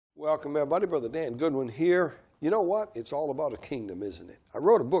Welcome, everybody. Brother Dan Goodwin here. You know what? It's all about a kingdom, isn't it? I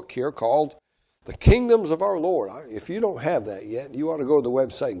wrote a book here called The Kingdoms of Our Lord. If you don't have that yet, you ought to go to the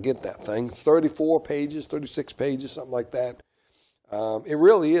website and get that thing. It's 34 pages, 36 pages, something like that. It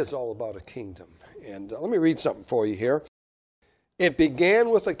really is all about a kingdom. And let me read something for you here. It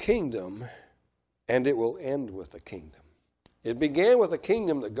began with a kingdom, and it will end with a kingdom. It began with a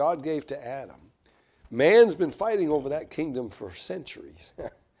kingdom that God gave to Adam. Man's been fighting over that kingdom for centuries.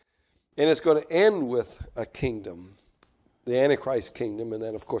 And it's going to end with a kingdom, the Antichrist kingdom, and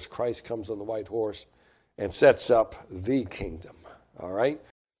then, of course, Christ comes on the white horse and sets up the kingdom. All right?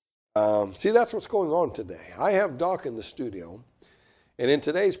 See, that's what's going on today. I have Doc in the studio, and in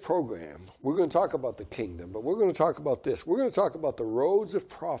today's program, we're going to talk about the kingdom, but we're going to talk about this. We're going to talk about the roads of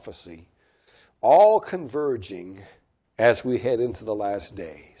prophecy all converging as we head into the last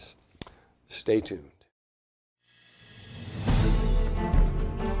days. Stay tuned.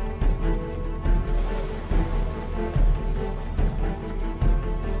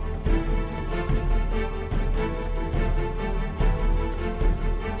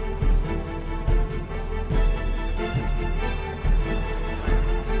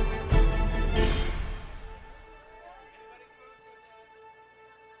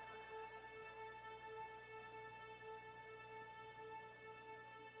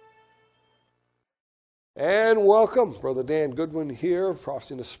 And welcome, Brother Dan Goodwin here,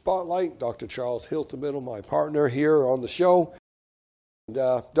 Prophecy in the Spotlight. Dr. Charles Hiltibidal, my partner here on the show. And,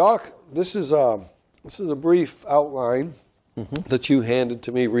 Doc, this is a brief outline that you handed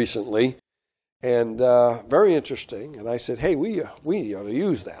to me recently, and very interesting. And I said, hey, we ought to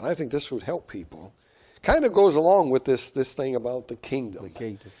use that. I think this would help people. Kind of goes along with this thing about the kingdom. The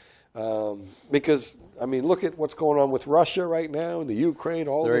kingdom. Because, I mean, look at what's going on with Russia right now, and the Ukraine,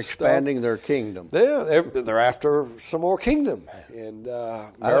 all this stuff. They're expanding their kingdom. They're after some more kingdom. And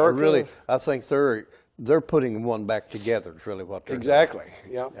America, I think they're putting one back together is really what they're exactly.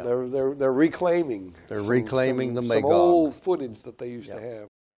 Doing. Yeah. They're reclaiming. They're reclaiming the Magog. Some old footage that they used to have.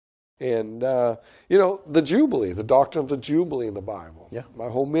 And, the Jubilee, the doctrine of the Jubilee in the Bible. Yeah. My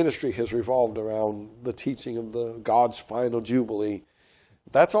whole ministry has revolved around the teaching of God's final Jubilee.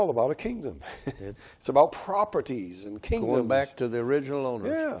 That's all about a kingdom. It's about properties and kingdoms. Going back to the original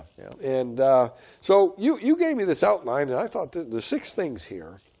owners. Yeah. And so you gave me this outline, and I thought the 6 things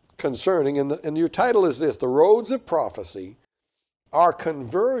here concerning, and your title is this: The Roads of Prophecy are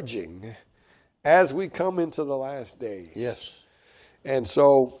converging as we come into the last days. Yes. And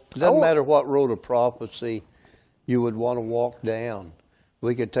so it doesn't matter what road of prophecy you would want to walk down.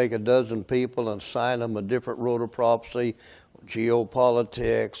 We could take a dozen people and assign them a different road of prophecy.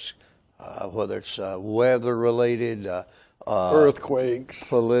 Geopolitics, whether it's weather-related, earthquakes,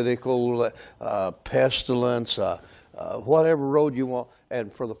 political, pestilence, whatever road you want.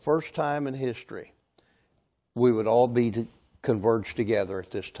 And for the first time in history, we would all be converged together at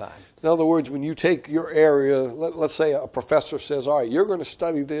this time. In other words, when you take your area, let's say a professor says, all right, you're going to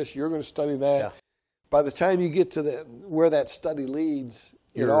study this, you're going to study that. Yeah. By the time you get to where that study leads,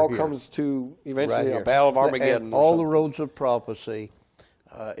 it all comes to eventually a battle of Armageddon. And all the roads of prophecy.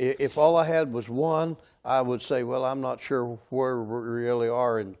 If all I had was one, I would say, well, I'm not sure where we really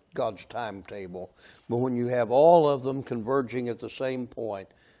are in God's timetable. But when you have all of them converging at the same point,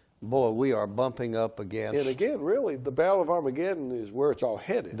 boy, we are bumping up against. And again, really, the battle of Armageddon is where it's all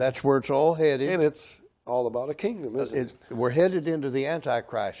headed. That's where it's all headed. And it's all about a kingdom, isn't it? We're headed into the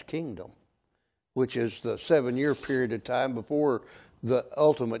Antichrist kingdom, which is the 7-year period of time before the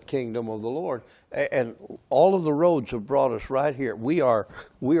ultimate kingdom of the Lord. And all of the roads have brought us right here. We are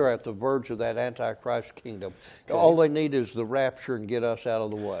at the verge of that Antichrist kingdom. Okay. All they need is the rapture and get us out of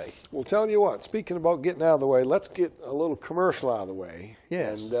the way. Well, tell you what, speaking about getting out of the way, let's get a little commercial out of the way.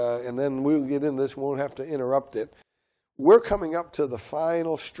 Yes. And then we'll get into this. We won't have to interrupt it. We're coming up to the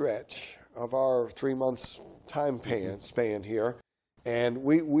final stretch of our 3 months time span here. And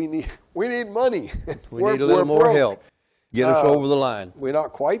we need money. We need a little more help. Get us over the line. We're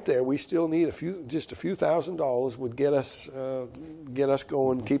not quite there. We still need just a few $1,000s would get us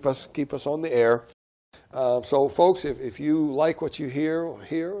going, keep us on the air. So, folks, if you like what you hear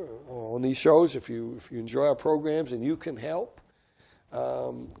here on these shows, if you enjoy our programs and you can help,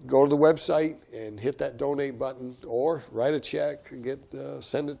 go to the website and hit that donate button, or write a check,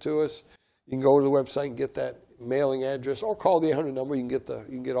 send it to us. You can go to the website and get that mailing address, or call the 800 number. You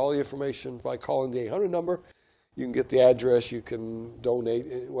can get all the information by calling the 800 number. You can get the address, you can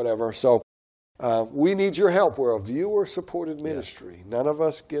donate, whatever. So we need your help. We're a viewer-supported ministry. Yes. None of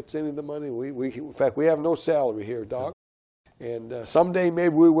us gets any of the money. In fact, we have no salary here, Doc. And someday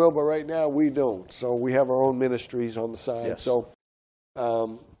maybe we will, but right now we don't. So we have our own ministries on the side. Yes. So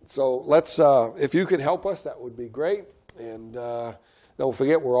So let's, if you could help us, that would be great. And don't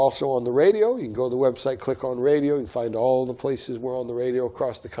forget, we're also on the radio. You can go to the website, click on radio. You can find all the places we're on the radio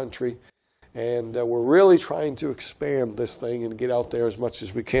across the country. And we're really trying to expand this thing and get out there as much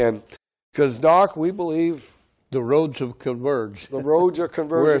as we can. Because, Doc, we believe the roads have converged. The roads are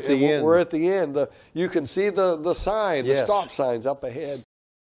converging. We're at the end. We're at the end. You can see the sign, the stop signs up ahead.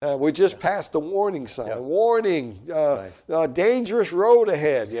 We just passed the warning sign. Yep. Warning, dangerous road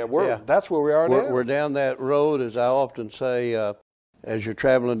ahead. That's where we are now. We're down that road, as I often say, as you're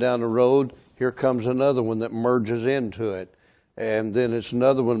traveling down the road, here comes another one that merges into it. And then it's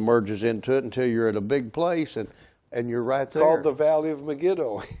another one merges into it until you're at a big place, and you're right there. Called the Valley of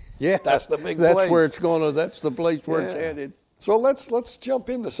Megiddo. Yeah, that's the big place. That's where it's going to. That's the place where it's headed. So let's jump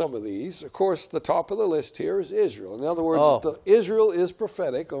into some of these. Of course, the top of the list here is Israel. In other words, Israel is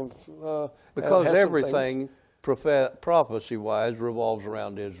prophetic because everything prophecy-wise revolves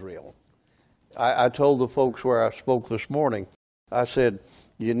around Israel. I told the folks where I spoke this morning, I said,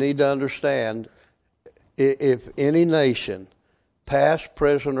 you need to understand, if any nation, past,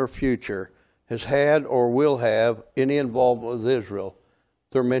 present, or future, has had or will have any involvement with Israel,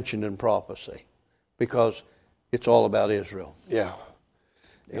 they're mentioned in prophecy because it's all about Israel. Yeah.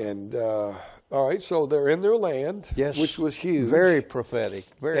 And, all right, so they're in their land, which was huge. Very prophetic.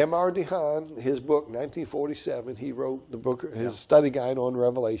 M.R. DeHaan, his book, 1947, he wrote the book, his study guide on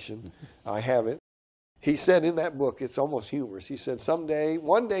Revelation. I have it. He said in that book, it's almost humorous. He said,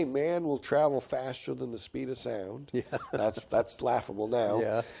 one day man will travel faster than the speed of sound. Yeah. That's laughable now.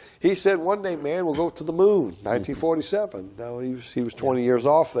 Yeah. He said one day man will go to the moon, 1947. Now he was 20 years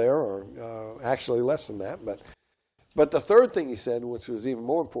off there, or actually less than that. But the third thing he said, which was even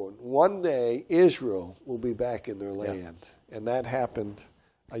more important, one day Israel will be back in their land. Yeah. And that happened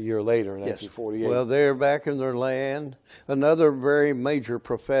a year later, in 1948. Well, they're back in their land. Another very major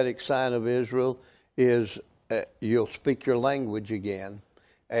prophetic sign of Israel is you'll speak your language again.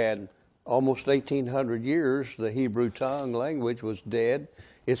 And almost 1,800 years, the Hebrew tongue language was dead.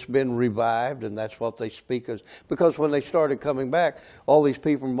 It's been revived, and that's what they speak as. Because when they started coming back, all these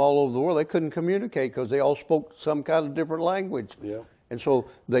people from all over the world, they couldn't communicate because they all spoke some kind of different language. Yeah. And so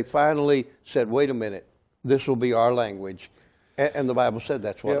they finally said, wait a minute, this will be our language. And the Bible said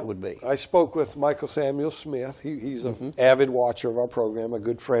that's what it would be. I spoke with Michael Samuel Smith. He's an avid watcher of our program, a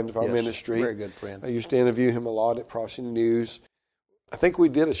good friend of our ministry. Very good friend. I used to interview him a lot at Washington News. I think we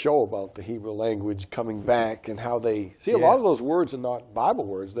did a show about the Hebrew language coming back and how they see a lot of those words are not Bible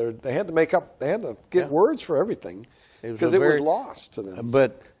words. They had to get words for everything because it was lost to them.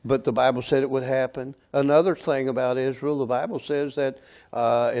 But the Bible said it would happen. Another thing about Israel, the Bible says that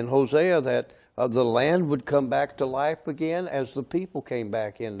in Hosea that the land would come back to life again as the people came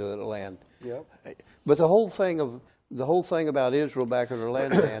back into the land. Yep. But the whole thing about Israel back in their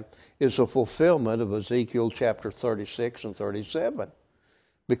land, man, is a fulfillment of Ezekiel chapter 36 and 37.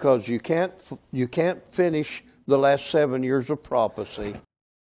 Because you can't finish the last 7 years of prophecy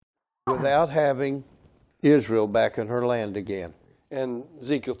without having Israel back in her land again. And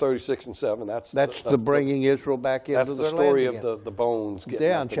Ezekiel 36 and 7, that's the bringing Israel back into their land. That's the story of the bones getting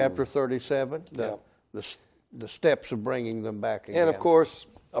in chapter 37, the steps of bringing them back again. And of course,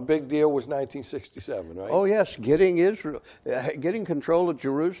 a big deal was 1967, right? Oh yes, getting control of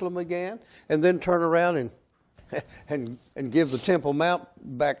Jerusalem again, and then turn around and give the Temple Mount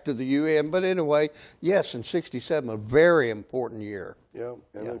back to the UN. But anyway, yes, in 67, a very important year. Yeah,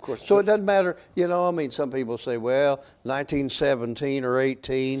 and of course. So it doesn't matter, some people say, well, 1917 or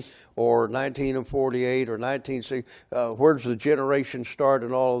 18 or 1948 or 1960, where does the generation start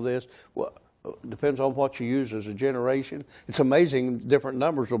and all of this? Well, it depends on what you use as a generation. It's amazing, different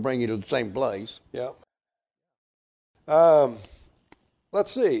numbers will bring you to the same place. Yeah.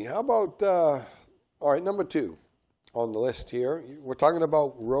 Let's see, how about, all right, number 2 on the list here. We're talking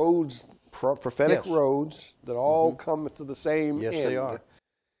about roads, prophetic roads that all come to the same end. Yes, they are.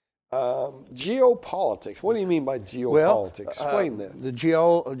 Geopolitics. What do you mean by geopolitics? Explain that. The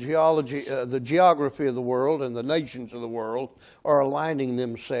geography of the world and the nations of the world are aligning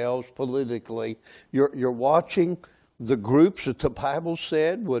themselves politically. You're watching the groups that the Bible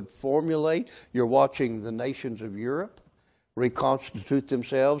said would formulate. You're watching the nations of Europe reconstitute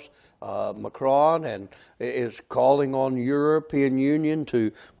themselves. Macron is calling on European Union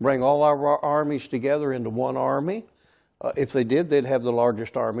to bring all our armies together into one army. If they did, they'd have the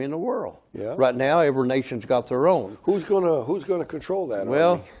largest army in the world. Yeah. Right now, every nation's got their own. Who's gonna control that?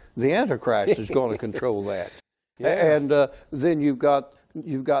 Well, army? The Antichrist is going to control that. Yeah. And then you've got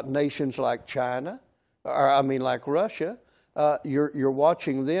nations like China, like Russia. You're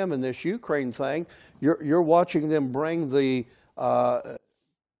watching them in this Ukraine thing. You're watching them bring the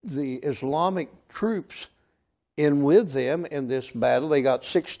the Islamic troops in with them in this battle. They got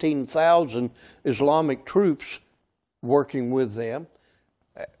 16,000 Islamic troops working with them.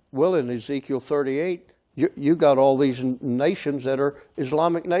 Well, in Ezekiel 38, you got all these nations that are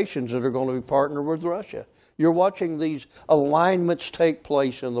Islamic nations that are going to be partnered with Russia. You're watching these alignments take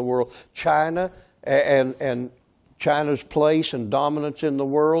place in the world. China and China's place and dominance in the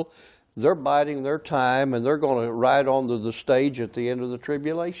world, they're biding their time, and they're going to ride onto the stage at the end of the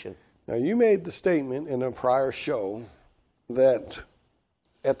tribulation. Now, you made the statement in a prior show that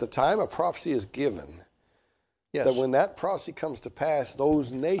at the time a prophecy is given, yes, that when that prophecy comes to pass,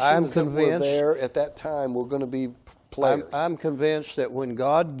 those nations that were there at that time were going to be players. I'm convinced that when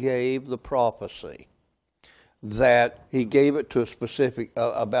God gave the prophecy, that He gave it to a specific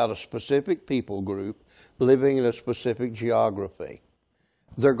about a specific people group living in a specific geography.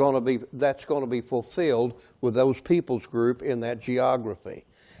 That's going to be fulfilled with those peoples group in that geography.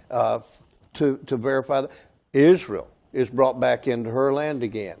 To verify that Israel is brought back into her land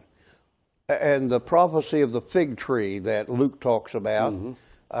again. And the prophecy of the fig tree that Luke talks about.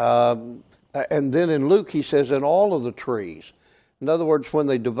 And then in Luke he says, in all of the trees. In other words, when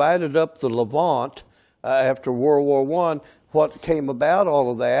they divided up the Levant after World War I, what came about all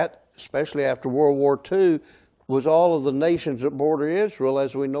of that, especially after World War II, was all of the nations that border Israel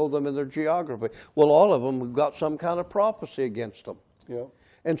as we know them in their geography. Well, all of them have got some kind of prophecy against them. Yeah.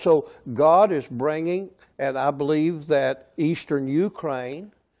 And so God is bringing, and I believe that eastern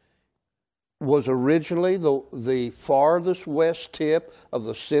Ukraine was originally the farthest west tip of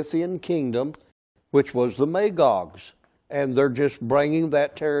the Scythian kingdom, which was the Magogs. And they're just bringing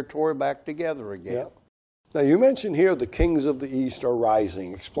that territory back together again. Yeah. Now, you mentioned here the kings of the east are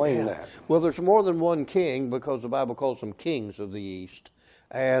rising. Explain that. Well, there's more than one king because the Bible calls them kings of the east.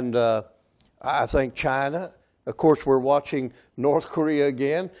 And I think China, of course, we're watching North Korea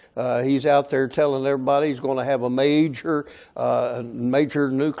again. He's out there telling everybody he's going to have a major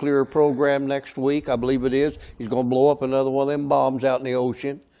nuclear program next week, I believe it is. He's going to blow up another one of them bombs out in the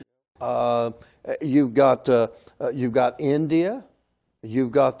ocean. You've got India.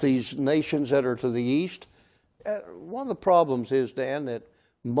 You've got these nations that are to the east. One of the problems is, Dan, that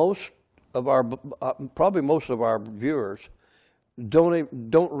probably most of our viewers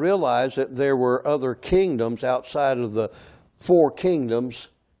don't realize that there were other kingdoms outside of the four kingdoms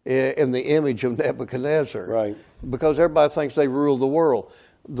in the image of Nebuchadnezzar. Right. Because everybody thinks they rule the world.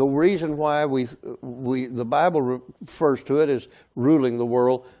 The reason why the Bible refers to it as ruling the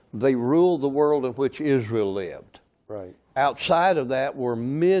world, they ruled the world in which Israel lived. Right. Outside of that were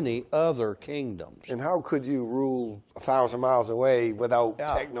many other kingdoms. And how could you rule 1,000 miles away without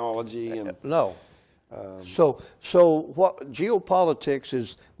technology? And no. So what geopolitics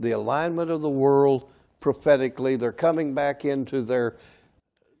is the alignment of the world prophetically. They're coming back into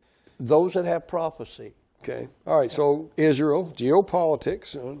those that have prophecy. Okay. All right. So Israel,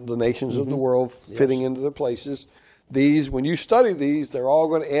 geopolitics, the nations of the world fitting into their places. These, when you study these, they're all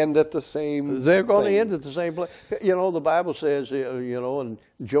going to end at the same They're going to end at the same place. You know, the Bible says, in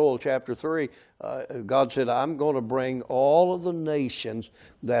Joel chapter 3, God said, I'm going to bring all of the nations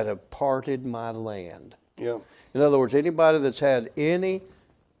that have parted my land. Yeah. In other words, anybody that's had any,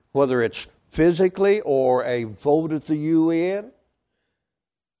 whether it's physically or a vote at the UN.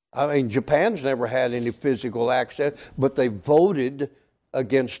 I mean, Japan's never had any physical access, but they voted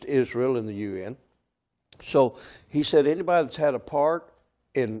against Israel in the UN. So he said anybody that's had a part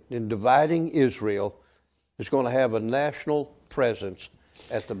in dividing Israel is going to have a national presence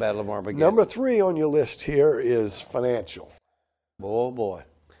at the Battle of Armageddon. Number 3 on your list here is financial. Oh, boy.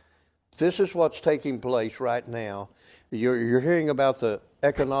 This is what's taking place right now. You're hearing about the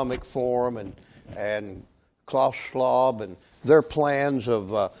Economic Forum and Klaus Schwab and their plans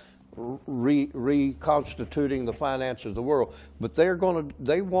of reconstituting the finances of the world, but they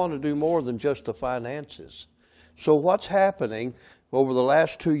want to do more than just the finances. So what's happening over the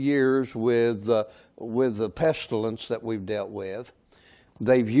last 2 years with the pestilence that we've dealt with?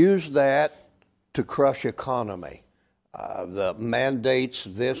 They've used that to crush economy, the mandates,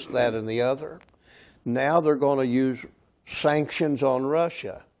 this, that, and the other. Now they're going to use sanctions on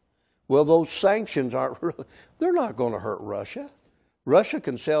Russia. Well, those sanctions they're not going to hurt Russia. Russia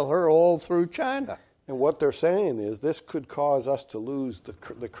can sell her oil through China. And what they're saying is this could cause us to lose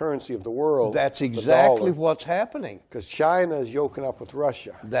the currency of the world. That's exactly what's happening. Because China is yoking up with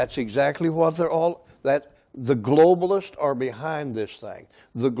Russia. That's exactly what the globalists are behind this thing.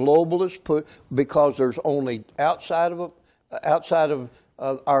 The globalists because there's only outside of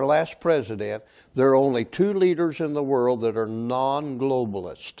our last president, there are only 2 leaders in the world that are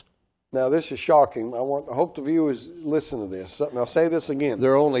non-globalist. Now, this is shocking. I hope the viewers listen to this. Now, say this again.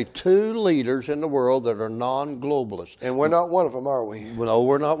 There are only 2 leaders in the world that are non-globalists. And we're not one of them, are we? No,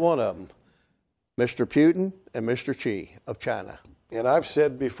 we're not one of them. Mr. Putin and Mr. Xi of China. And I've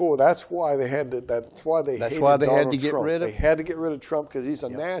said before, that's why they had to. That's why they That's hated why they had Donald to get Trump. rid of. They had to get rid of Trump because he's a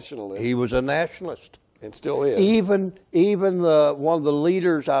nationalist. He was a nationalist. And still is. Even one of the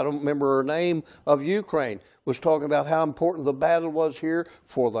leaders, I don't remember her name, of Ukraine, was talking about how important the battle was here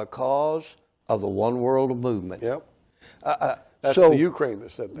for the cause of the one world movement. Yep. That's the Ukraine that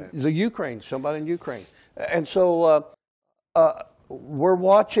said that. The Ukraine, somebody in Ukraine. And so we're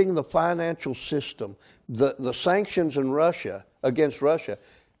watching the financial system. The sanctions in Russia, against Russia,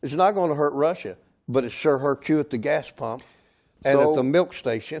 is not going to hurt Russia, but it sure hurt you at the gas pump and at the milk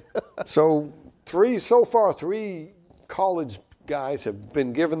station. So far, 3 college guys have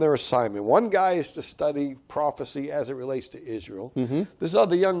been given their assignment. One guy is to study prophecy as it relates to Israel. Mm-hmm. This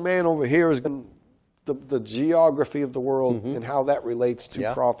other young man over here is the geography of the world and how that relates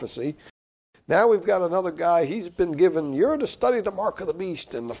to prophecy. Now we've got another guy. He's been given, you're to study the mark of the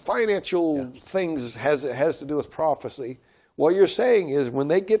beast and the financial things has to do with prophecy. What you're saying is when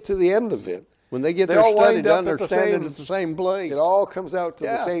they get to the end of it, when they get their study done, they're standing at the same place. It all comes out to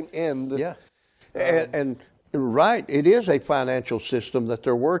the same end. Yeah. And right, it is a financial system that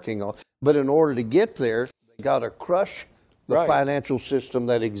they're working on. But in order to get there, they got to crush the financial system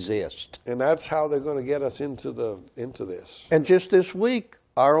that exists. And that's how they're going to get us into this. And just this week,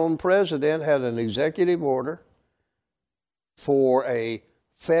 our own president had an executive order for a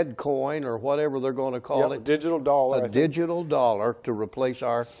Fed coin or whatever they're going to call it. Digital dollar. A digital dollar to replace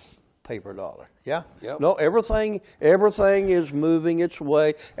our paper dollar. Yeah. Yep. No, everything is moving its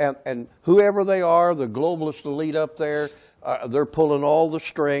way, and whoever they are, the globalist elite up there, they're pulling all the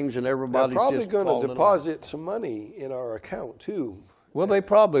strings, and everybody's they're probably just going to deposit on. some money in our account too. Well, they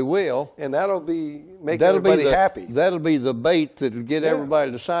probably will, and that'll make everybody happy. That'll be the bait that'll get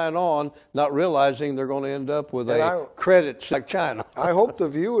everybody to sign on, not realizing they're going to end up with credits like China. I hope the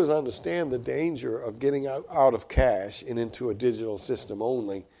viewers understand the danger of getting out of cash and into a digital system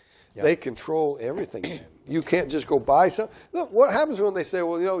only. Yep. They control everything. You can't just go buy something. Look, what happens when they say,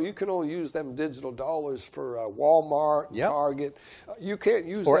 well, you can only use them digital dollars for Walmart, Target. You can't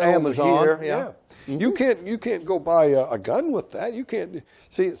use or that Amazon. Over here. Mm-hmm. You can't go buy a gun with that. You can't.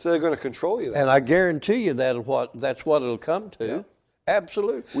 See, so they're going to control you. And I guarantee you that's what it'll come to. Yeah.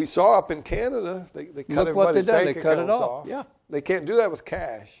 Absolutely. We saw up in Canada, they cut everybody's bank accounts off. Yeah. They can't do that with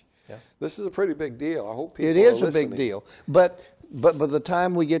cash. Yeah. This is a pretty big deal. I hope people are listening. It is a big deal. But by the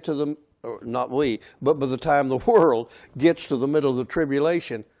time we get to but by the time the world gets to the middle of the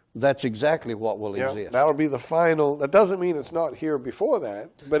tribulation, that's exactly what will exist. That'll be the final. That doesn't mean it's not here before that,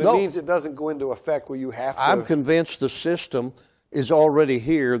 but it means it doesn't go into effect where you have to. I'm convinced the system is already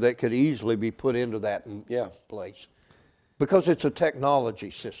here that could easily be put into that place because it's a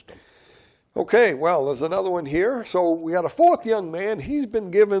technology system. Okay, well, there's another one here. So we got a 4th young man. He's been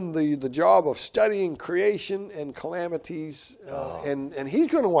given the job of studying creation and calamities, and he's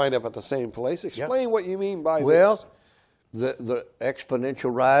going to wind up at the same place. Explain what you mean by this. The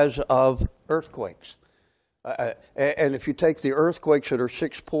exponential rise of earthquakes. And if you take the earthquakes that are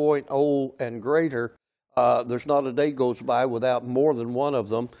 6.0 and greater, there's not a day goes by without more than one of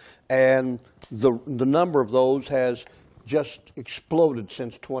them. And the number of those has just exploded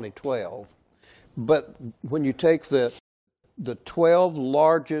since 2012. But when you take the 12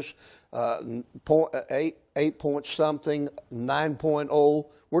 largest 8 point something, 9.0,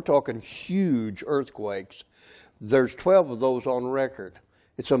 we're talking huge earthquakes. There's 12 of those on record.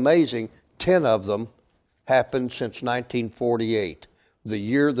 It's amazing. 10 of them happened since 1948, the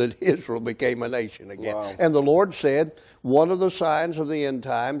year that Israel became a nation again. Wow. And the Lord said one of the signs of the end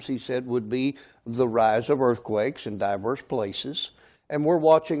times, he said, would be the rise of earthquakes in diverse places. And we're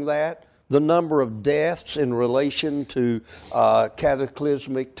watching that. The number of deaths in relation to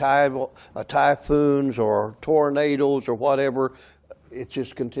cataclysmic typhoons or tornadoes or whatever, it's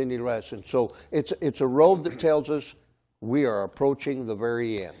just continued to rise. And so it's a road that tells us we are approaching the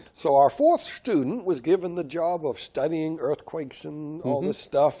very end. So our 4th student was given the job of studying earthquakes and all this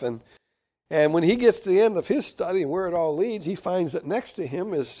stuff. And when he gets to the end of his study and where it all leads, he finds that next to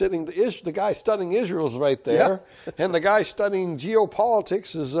him is sitting the guy studying Israel's right there. Yeah. And the guy studying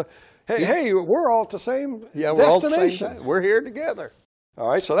geopolitics is, hey, we're all at the same destination. We're all at the same time. We're here together. All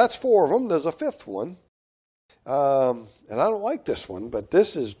right, so that's 4 of them. There's a 5th one. And I don't like this one, but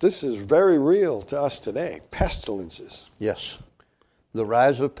this is very real to us today. Pestilences. Yes. The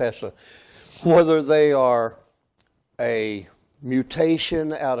rise of pestilence. Whether they are a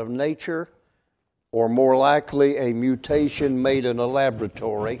mutation out of nature or more likely a mutation made in a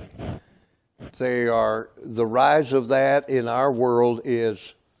laboratory. The rise of that in our world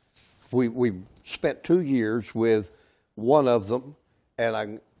is, we spent 2 years with one of them,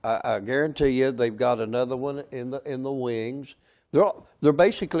 and I guarantee you they've got another one in the wings. They're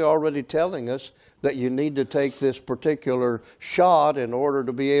basically already telling us that you need to take this particular shot in order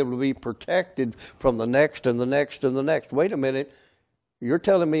to be able to be protected from the next and the next and the next. Wait a minute. You're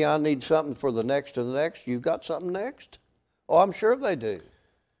telling me I need something for the next and the next? You've got something next? Oh, I'm sure they do.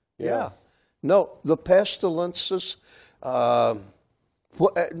 Yeah. No, the pestilences, not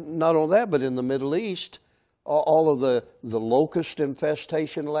only that, but in the Middle East, all of the locust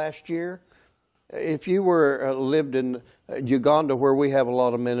infestation last year. If you were lived in Uganda, where we have a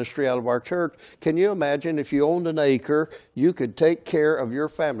lot of ministry out of our church, can you imagine if you owned an acre, you could take care of your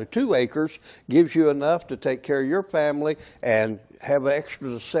family? 2 acres gives you enough to take care of your family and have extra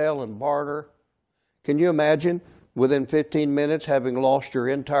to sell and barter. Can you imagine within 15 minutes having lost your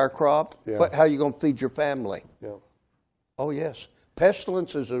entire crop? Yeah. How are you going to feed your family? Yeah. Oh, yes.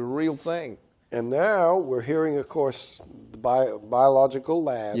 Pestilence is a real thing. And now we're hearing, of course, the biological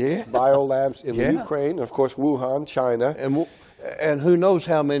labs, biolabs in the Ukraine, and of course, Wuhan, China. And who knows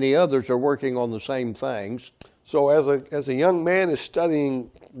how many others are working on the same things. So as a young man is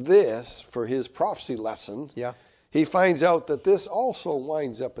studying this for his prophecy lesson, he finds out that this also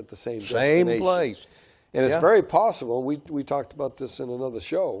winds up at the same destination. Place. And it's very possible, we talked about this in another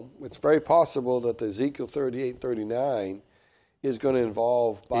show, it's very possible that the Ezekiel 38, 39 is going to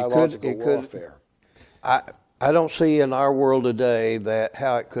involve biological warfare. I don't see in our world today that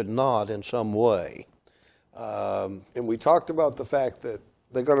how it could not in some way. And we talked about the fact that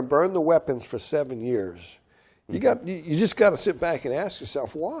they're going to burn the weapons for 7 years. You just got to sit back and ask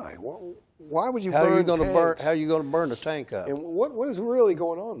yourself, why? Why would you burn tanks? How are you going to burn a tank up? And what is really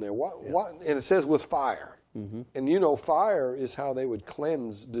going on there? And it says with fire. Mm-hmm. And you know, fire is how they would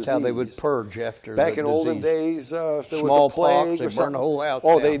cleanse disease. How they would purge after back in olden days, if there was a plague or something, burn the whole house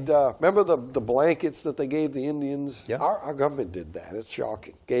down. They'd remember the blankets that they gave the Indians. Yeah. Our government did that. It's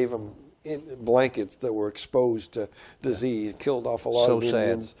shocking. Gave them blankets that were exposed to disease, killed off a lot of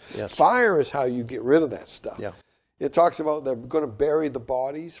Indians. Yes. Fire is how you get rid of that stuff. Yeah. It talks about they're going to bury the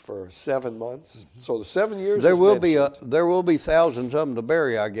bodies for 7 months. Mm-hmm. So the 7 years. There will be thousands of them to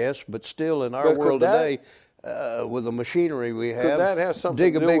bury, I guess, but still in our world today, with the machinery we have, could that have something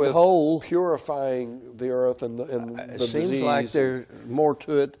dig to do a big with hole, purifying the earth and the disease? It seems like there's more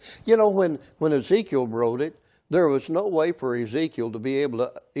to it. You know, when Ezekiel wrote it, there was no way for Ezekiel to be able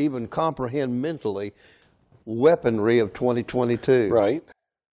to even comprehend mentally weaponry of 2022. Right.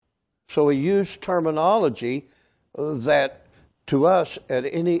 So he used terminology that to us at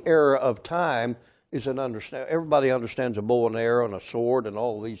any era of time is an understand. Everybody understands a bow and arrow and a sword and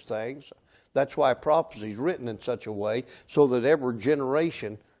all of these things. That's why prophecy is written in such a way so that every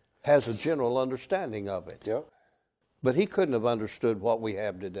generation has a general understanding of it. Yeah. But he couldn't have understood what we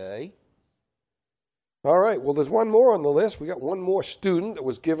have today. All right. Well, there's one more on the list. We got one more student that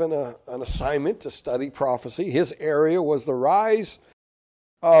was given an assignment to study prophecy. His area was the rise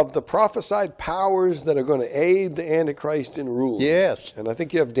of the prophesied powers that are going to aid the Antichrist in rule. Yes. And I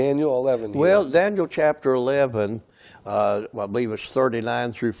think you have Daniel 11 here. Well, Daniel chapter 11, I believe it's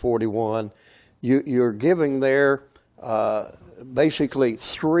 39 through 41, you're giving there basically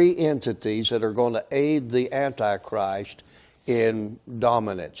 3 entities that are going to aid the Antichrist in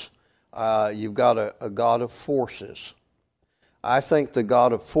dominance. You've got a God of forces. I think the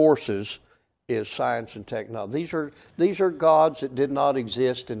God of forces is science and technology. These are gods that did not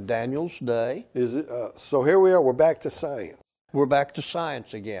exist in Daniel's day. So here we are. We're back to science. We're back to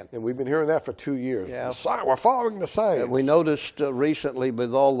science again. And we've been hearing that for 2 years. Yeah. We're following the science. We noticed recently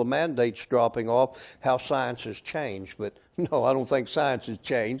with all the mandates dropping off how science has changed. But no, I don't think science has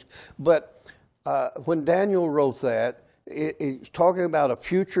changed. But when Daniel wrote that, it's talking about a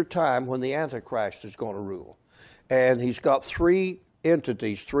future time when the Antichrist is going to rule. And he's got 3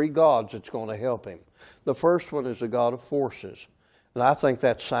 entities, 3 gods that's going to help him. The first one is the God of forces. And I think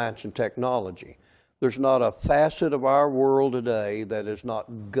that's science and technology. There's not a facet of our world today that is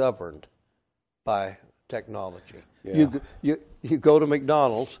not governed by technology. Yeah. You go to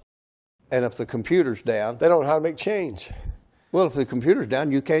McDonald's, and if the computer's down... They don't know how to make change. Well, if the computer's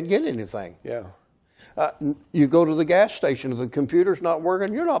down, you can't get anything. Yeah. You go to the gas station, if the computer's not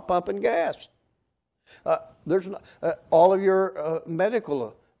working, you're not pumping gas. There's not, all of your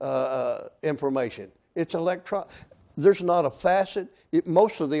medical information. It's electronic. There's not a facet.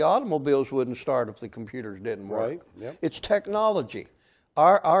 Most of the automobiles wouldn't start if the computers didn't work. Right. Yep. It's technology.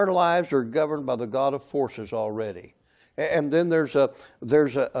 Our lives are governed by the God of forces already. And then there's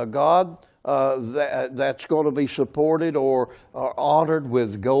a God that's going to be supported or honored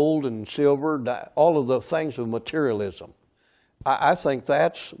with gold and silver, all of the things of materialism. I think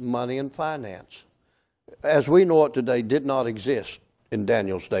that's money and finance. As we know it today, did not exist in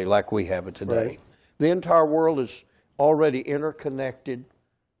Daniel's day like we have it today. Right. The entire world is already interconnected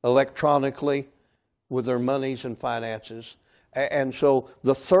electronically with their monies and finances. And so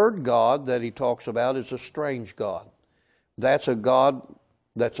the third God that he talks about is a strange God. That's a God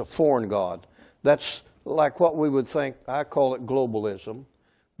that's a foreign God. That's like what we would think, I call it globalism,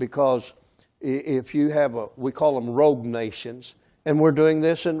 because if you have we call them rogue nations, and we're doing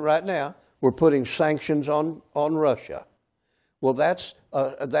this right now, we're putting sanctions on Russia. Well, that's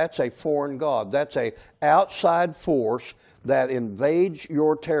a foreign God. That's a outside force that invades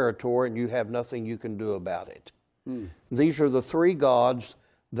your territory and you have nothing you can do about it. These are the three gods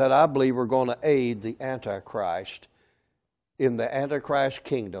that I believe are going to aid the Antichrist in the Antichrist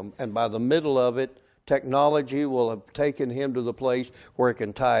kingdom. And by the middle of it, technology will have taken him to the place where it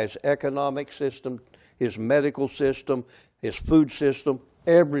can tie his economic system, his medical system, his food system,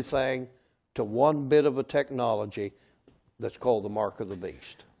 everything to one bit of a technology that's called the mark of the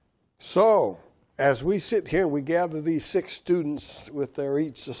beast. So, as we sit here and we gather these 6 students with their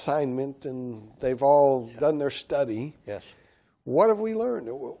each assignment and they've all done their study, yes. What have we learned?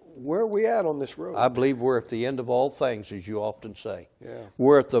 Where are we at on this road? I believe we're at the end of all things, as you often say. Yeah.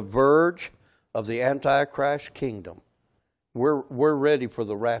 We're at the verge of the Antichrist kingdom. We're ready for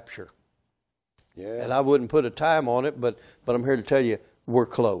the rapture. Yeah. And I wouldn't put a time on it, but I'm here to tell you we're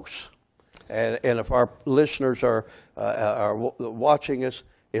close. And if our listeners are watching us,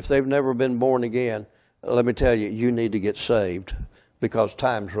 if they've never been born again, let me tell you, you need to get saved because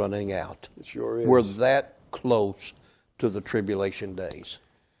time's running out. It sure is. We're that close to the tribulation days.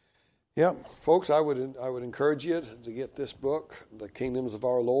 Yeah, folks, I would encourage you to get this book, The Kingdoms of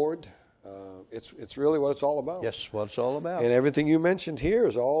Our Lord. It's really what it's all about. Yes, what it's all about. And everything you mentioned here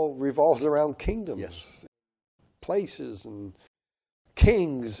is all revolves around kingdoms, yes. places, and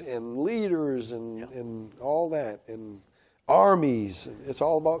kings, and leaders, and all that, and armies. It's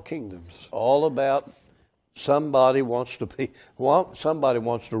all about kingdoms. All about somebody wants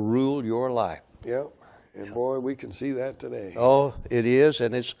to rule your life. Yeah. And boy, we can see that today. Oh, it is,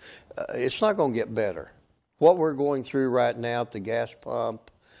 and it's not going to get better. What we're going through right now at the gas pump,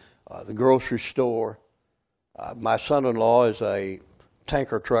 the grocery store. My son-in-law is a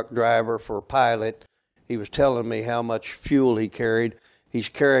tanker truck driver for a pilot. He was telling me how much fuel he carried. He's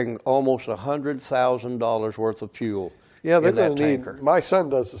carrying almost $100,000 worth of fuel. Yeah, they're going to need. My son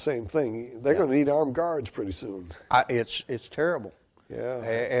does the same thing. They're going to need armed guards pretty soon. It's terrible. Yeah,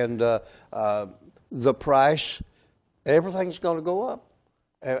 and the price, everything's going to go up.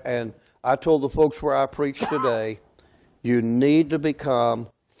 And I told the folks where I preached today, you need to become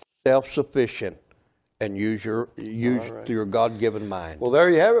self-sufficient and use your God-given mind. Well, there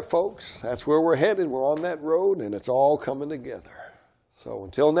you have it, folks. That's where we're headed. We're on that road, and it's all coming together. So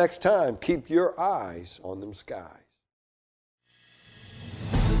until next time, keep your eyes on them skies.